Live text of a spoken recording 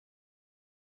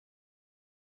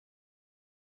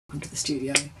Welcome to the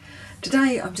studio.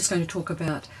 Today I'm just going to talk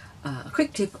about a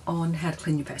quick tip on how to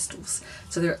clean your pastels.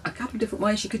 So there are a couple of different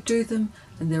ways you could do them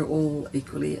and they're all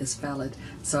equally as valid.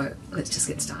 So let's just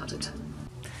get started.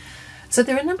 So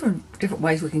there are a number of different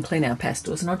ways we can clean our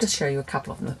pastels and I'll just show you a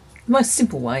couple of them. The most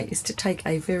simple way is to take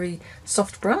a very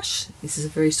soft brush. This is a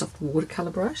very soft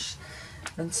watercolour brush.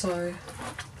 And so,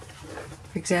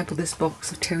 for example, this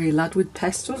box of Terry Ludwig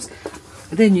pastels,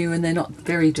 they're new and they're not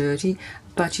very dirty,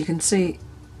 but you can see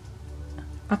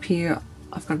up here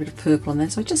I've got a bit of purple on there,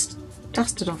 so I just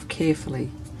dust it off carefully.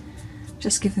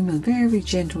 Just give them a very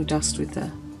gentle dust with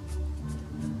the,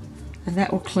 and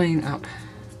that will clean up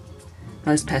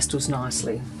those pastels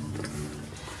nicely.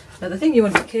 Now the thing you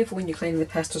want to be careful when you're cleaning the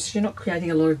pastels is you're not creating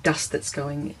a lot of dust that's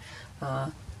going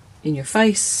in your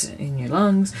face, in your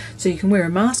lungs, so you can wear a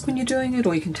mask when you're doing it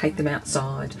or you can take them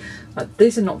outside.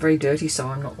 These are not very dirty, so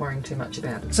I'm not worrying too much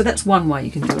about it. So that's one way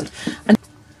you can do it. And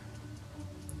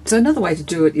so another way to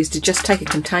do it is to just take a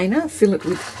container, fill it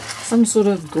with some sort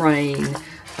of grain,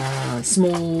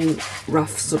 small,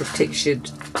 rough sort of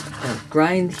textured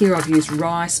grain. Here I've used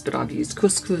rice, but I've used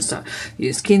couscous, I've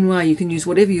used quinoa. You can use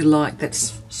whatever you like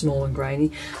that's small and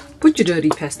grainy. Put your dirty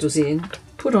pastels in,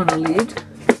 put on a lid,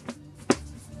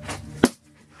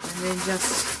 and then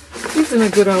just give them a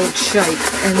good old shake.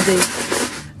 And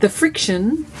the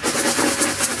friction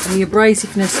and the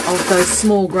abrasiveness of those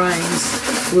small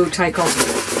grains will take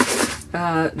off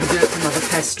the dirt from other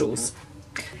pastels.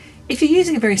 If you're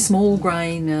using a very small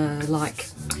grain like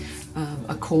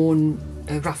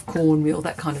a rough cornmeal,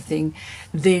 that kind of thing,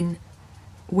 then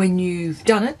when you've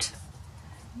done it,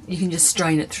 you can just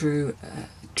strain it through,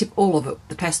 tip all of it,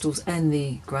 the pastels and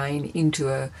the grain, into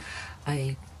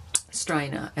a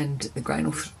strainer, and the grain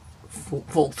will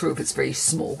fall through if it's very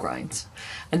small grains.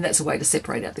 And that's a way to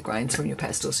separate out the grains from your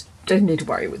pastels. Don't need to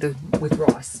worry with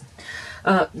rice.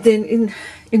 Then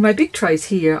in my big trays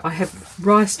here, I have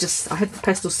rice. I have the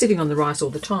pastels sitting on the rice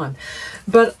all the time,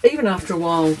 but even after a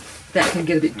while that can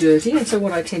get a bit dirty, and so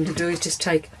what I tend to do is just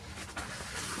take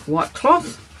white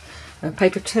cloth, a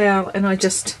paper towel, and I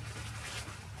just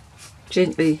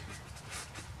gently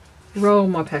roll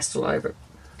my pastel over it.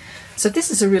 So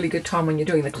this is a really good time when you're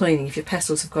doing the cleaning. If your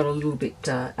pastels have got a little bit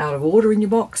out of order in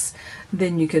your box,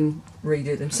 then you can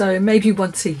redo them. So maybe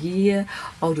once a year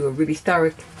I'll do a really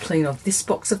thorough clean of this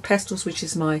box of pastels, which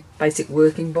is my basic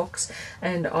working box,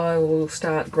 and I will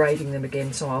start grading them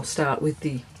again. So I'll start with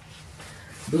the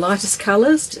lightest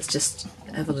colours. Just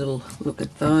have a little look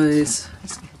at those.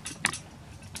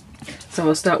 So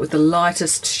I'll start with the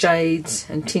lightest shades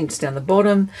and tints down the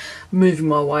bottom, moving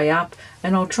my way up,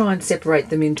 and I'll try and separate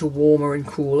them into warmer and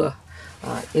cooler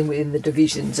within the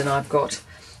divisions. And I've got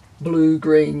blue,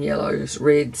 green, yellows,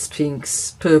 reds,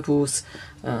 pinks, purples,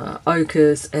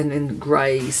 ochres, and then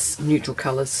greys, neutral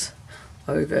colours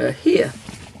over here.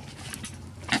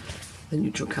 The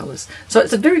neutral colours. So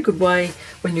it's a very good way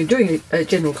when you're doing a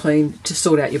general clean to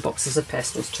sort out your boxes of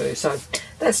pastels too. So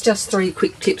that's just 3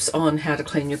 quick tips on how to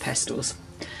clean your pastels.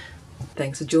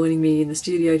 Thanks for joining me in the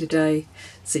studio today.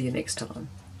 See you next time.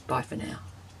 Bye for now.